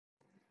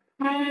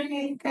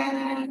Hi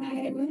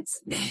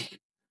guys,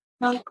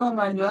 welcome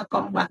and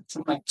welcome back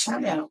to my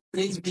channel.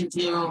 This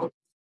video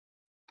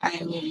I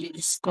will be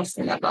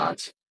discussing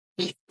about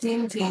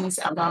 15 things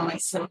about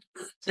myself.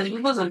 So the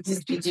purpose of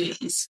this video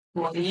is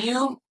for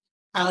you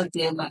out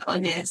there, my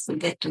audience, to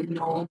get to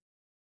know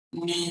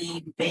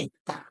me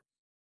better.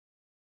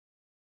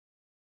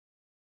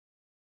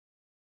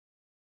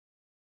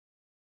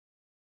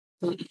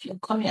 So if you're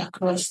coming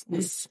across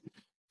this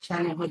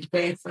channel for the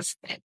very first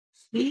time,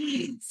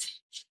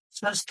 please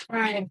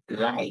subscribe,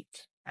 like,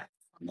 and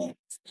comment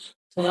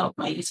to help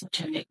my YouTube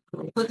channel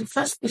grow. So the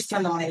first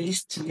question on my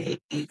list today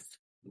is,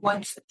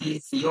 what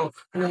is your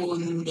full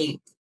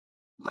name?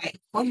 My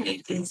full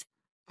name is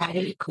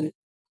Harcourt,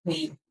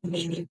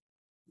 meaning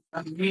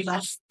from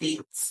Rivers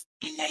State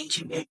in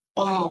Nigeria,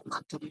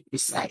 Omoka to be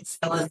precise.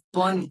 I was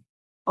born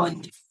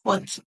on the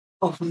 4th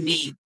of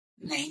May,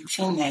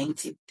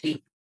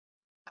 1993.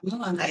 I'm no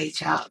longer a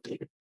child,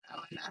 I'm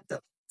an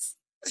adult.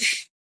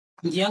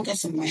 I'm the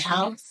youngest in my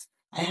house.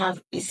 I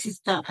have a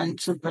sister and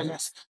two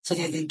brothers. So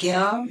there's a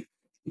girl,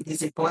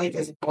 there's a boy,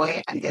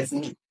 and there's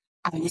me.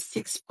 I'm a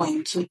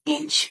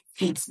 6.2-inch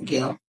feet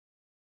girl.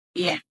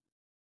 Yeah,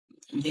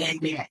 yeah,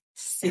 yeah.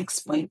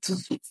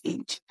 6.2 feet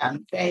inch.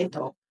 I'm very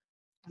tall.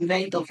 I'm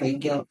very tall for a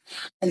girl.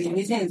 And the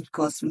reason is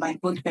because my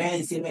both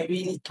parents, they were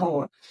really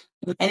tall.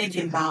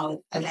 Anything about,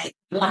 I like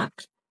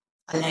black,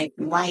 I like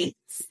white,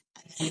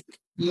 I like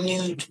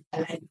nude, I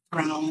like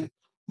brown,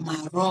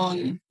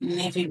 maroon,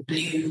 navy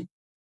blue,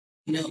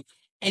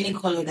 any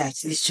color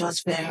that is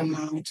just very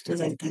amount.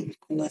 Those are the kind of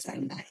colors I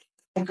like.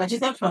 I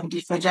graduated from the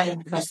Federal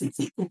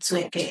University into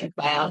a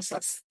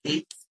Bayelsa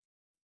State.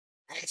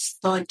 I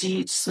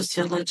studied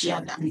sociology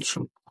and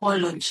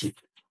anthropology.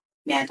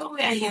 Yeah, I don't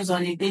wear heels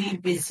on a daily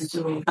basis,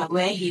 but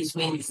wear heels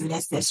when it's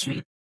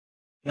necessary,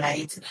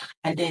 right?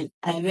 And then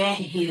I wear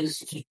heels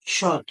to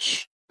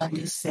church on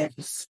this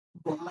service.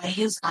 But my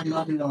heels are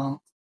not long.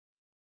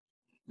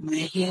 My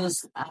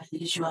heels are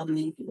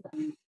usually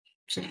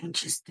 2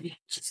 inches, 3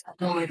 inches. I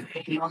don't wear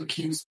very long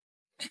heels.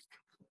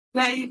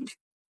 Like,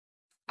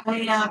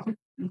 I am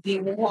the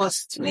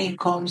worst when it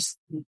comes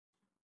to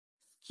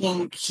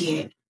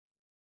skincare.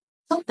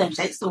 Sometimes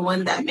I used to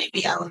wonder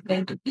maybe I was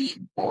meant to be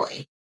a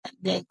boy and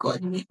then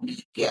God made me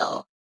a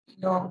girl.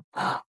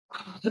 I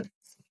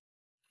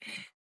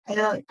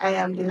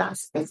am the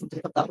last person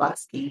to talk about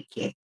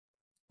skincare.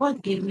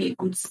 What gave me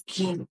good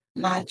skin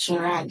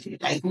naturally,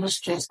 like no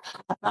stress,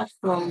 apart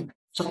from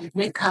some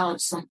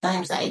breakouts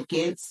sometimes I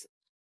get,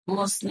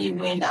 mostly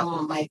when I'm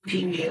on my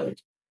period.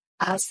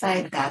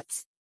 Outside that,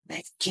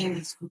 my skin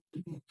is good to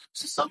go.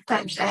 So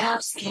sometimes I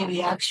have skin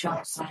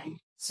reactions and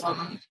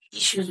some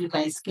issues with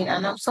my skin,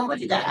 and I'm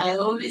somebody that I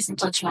always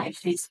touch my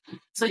face.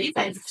 So if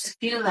I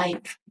feel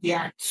like they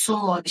are too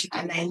much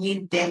and I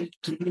need them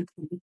to look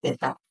a bit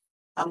better,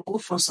 I'll go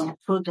for some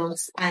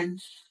products, and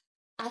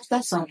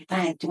after some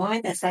time, the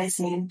moment I start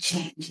seeing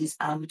changes,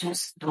 I'll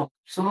just stop.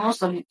 So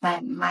most of the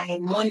time, my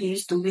money I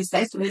used to waste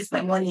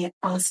my money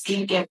on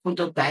skincare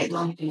product that I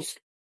don't use.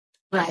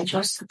 But I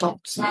just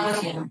stopped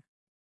using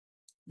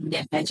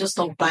them. I just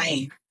stopped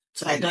buying.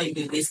 So I don't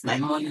even waste my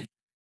money.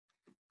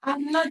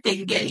 I'm not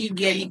a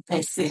girly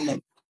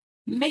person.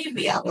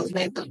 Maybe I was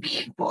meant to be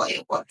a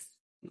boy, but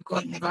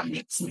God never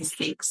makes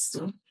mistakes.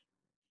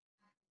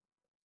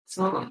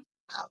 So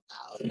I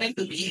was meant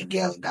to be a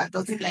girl that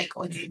doesn't like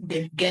all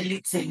the girly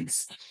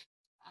things.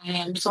 I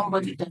am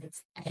somebody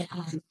that I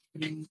had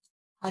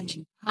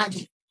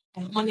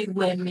I only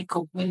wear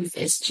makeup when it's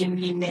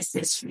extremely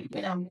necessary.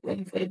 When I'm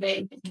going for a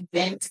very big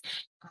event,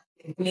 I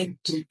need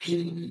to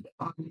be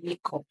on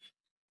makeup.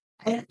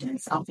 I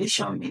attend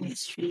Salvation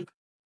Ministry,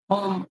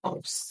 Home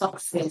of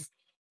Success.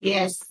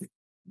 Yes,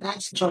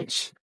 that's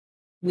church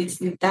with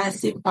the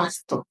dancing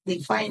pastor, the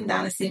fine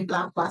dancing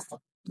black pastor.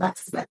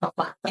 That's my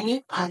papa. When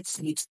you act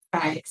with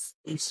Christ,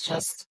 it's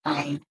just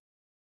fine.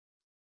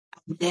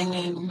 I'm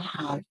learning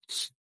how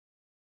to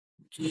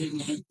do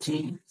my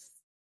things.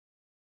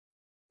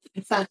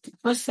 In fact, the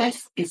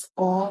process is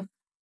all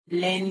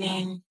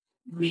learning,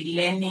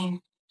 relearning,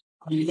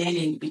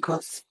 unlearning,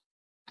 because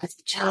as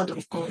a child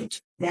of God,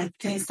 there are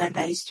things that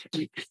I used to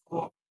do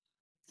before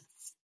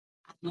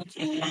I'm not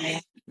in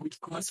line with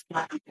God's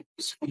plan and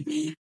purpose for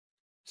me.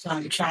 So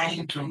I'm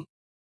trying to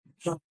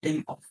drop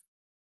them off.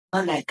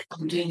 Not like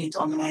I'm doing it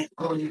on my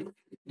own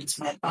with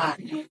my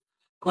partner.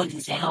 God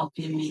is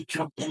helping me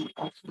drop them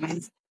off. My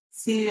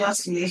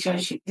serious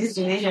relationship, this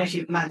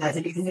relationship now that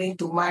is leading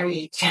to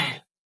marriage.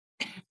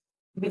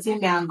 Between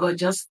me and God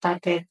just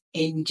started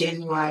in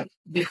January.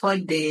 Before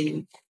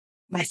then,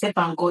 myself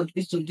and God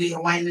used to do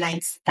a one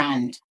night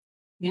stand.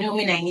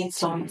 When I need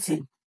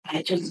something,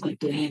 I just go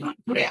to Him and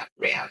pray.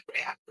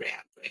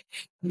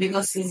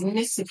 Because He's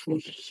merciful.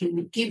 He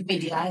will give me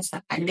the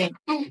answer, and then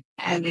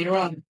I will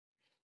run.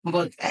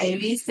 But I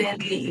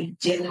recently in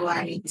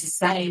January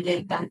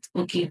decided that,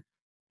 okay,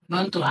 I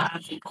want to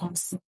have a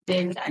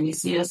consistent and a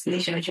serious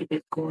relationship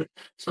with God.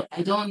 So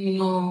I don't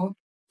know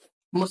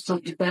most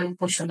of the Bible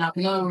portion. I've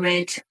not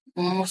read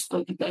most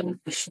of the Bible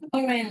portion.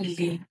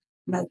 Currently,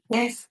 my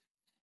best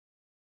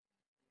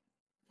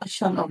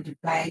portion of the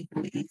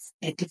Bible is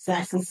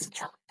Ecclesiastes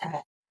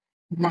chapter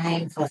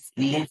 9, verse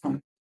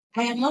 11.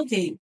 I am not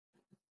a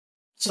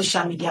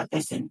social media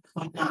person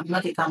for now. I'm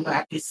not a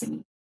camera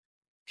person.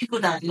 People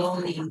that know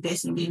me in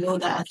person, they know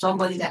that I'm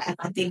somebody that I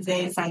can take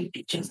very fine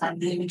pictures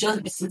and they will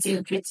just be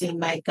sitting pretty in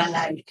my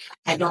gallery.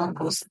 I don't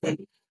post them.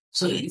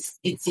 So it's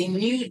a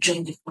new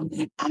journey for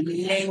me. I'm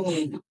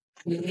learning.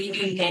 I'm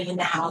really learning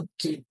how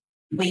to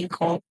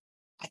wake up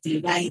at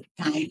the right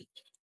time,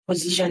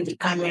 position the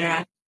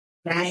camera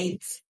right,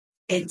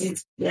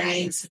 edit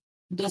right.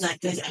 Those are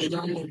things I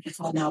don't know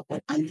before now,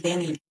 but I'm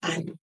learning.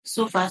 And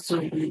so far, so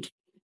good.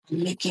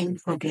 I'm making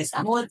progress.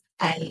 And what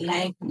I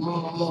like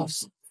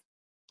most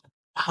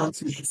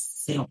about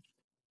myself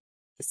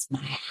is my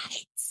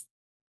height.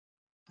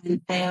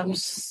 And I am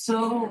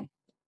so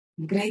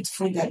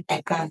grateful that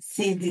I can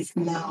say this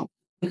now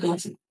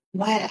because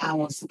while I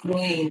was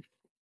growing,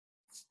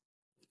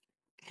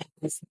 I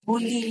was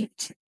bullied,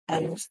 I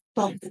was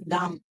talked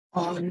down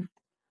on,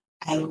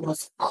 I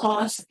was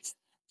cursed.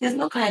 There's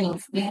no kind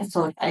of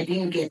insult I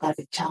didn't get as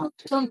a child.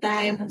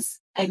 Sometimes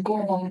I go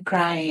home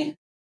crying.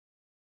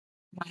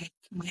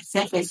 My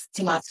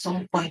self-esteem at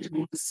some point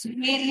was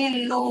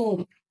really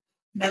low.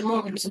 My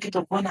mom took it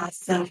upon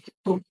herself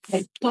to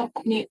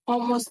talk me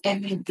almost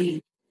every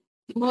day.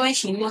 The moment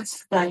she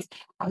noticed that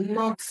I'm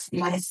not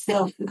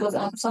myself because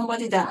I'm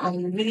somebody that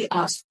I'm really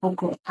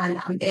outspoken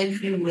and I'm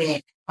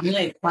everywhere. I'm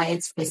not a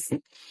quiet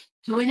person.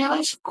 So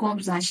whenever she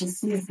comes and she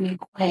sees me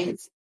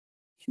quiet,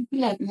 she'll be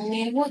like,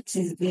 "Man, what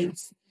is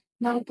this?"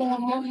 Now,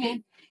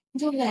 Mommy, I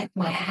don't like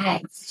my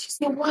height. She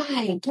said,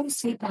 "Why? Don't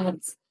say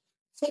that."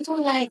 I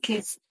don't like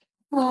it.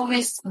 People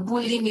always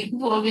bully me.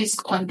 People always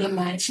condemn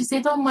me. She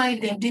said, "Don't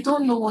mind them. They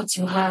don't know what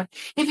you have.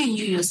 Even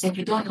you yourself,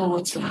 you don't know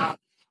what you have.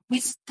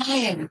 With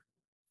time,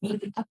 you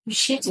will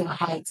appreciate your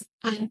height."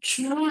 And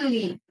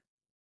truly,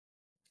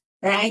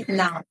 right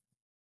now,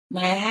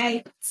 my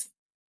height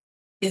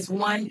is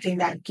one thing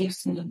that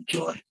gives me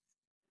joy.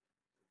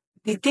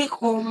 The take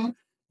home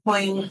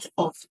point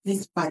of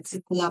this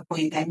particular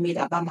point I made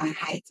about my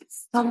height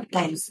is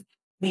sometimes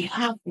we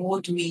have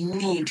what we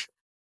need,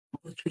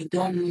 but we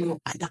don't know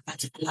at that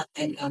particular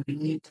time that we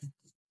need.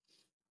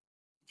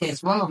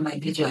 There's one of my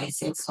video I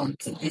said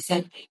something. I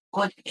said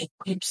God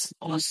equips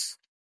us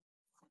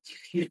for the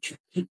future.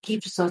 He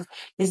gives us,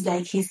 it's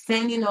like He's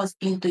sending us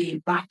into a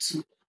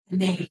battle. And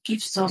then He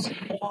gives us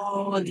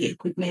all the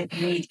equipment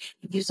we need.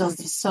 He gives us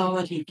the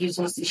sword, He gives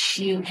us the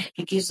shield,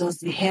 He gives us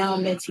the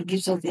helmet, He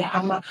gives us the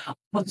hammer.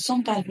 But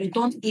sometimes we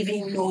don't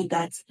even know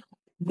that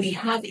we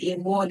have a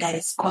war that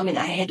is coming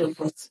ahead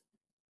of us.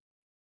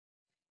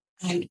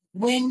 And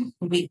when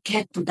we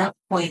get to that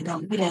point,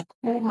 I'll be like,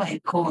 oh my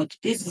God,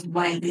 this is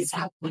why this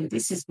happened.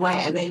 This is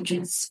why I went through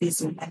this phase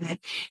of my life.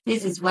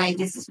 This is why.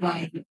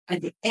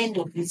 At the end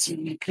of this,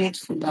 you'll be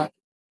grateful that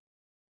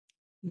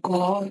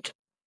God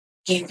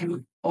gave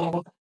you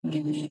all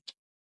you need.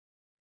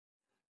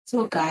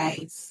 So,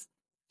 guys,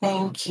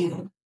 thank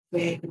you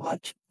very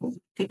much for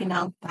taking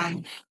out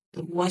time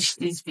to watch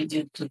this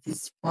video to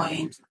this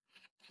point.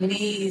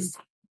 Please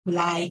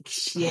like,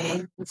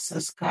 share,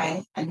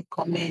 subscribe, and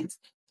comment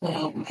to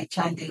help my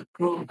channel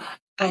grow.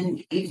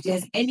 And if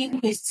there's any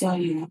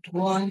question you would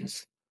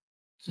want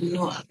to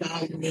know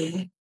about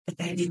me that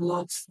I did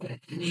not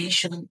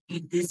mention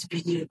in this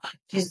video,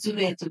 please do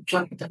it to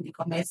drop it in the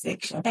comment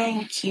section.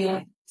 Thank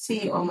you.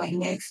 See you on my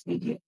next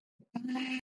video. Bye.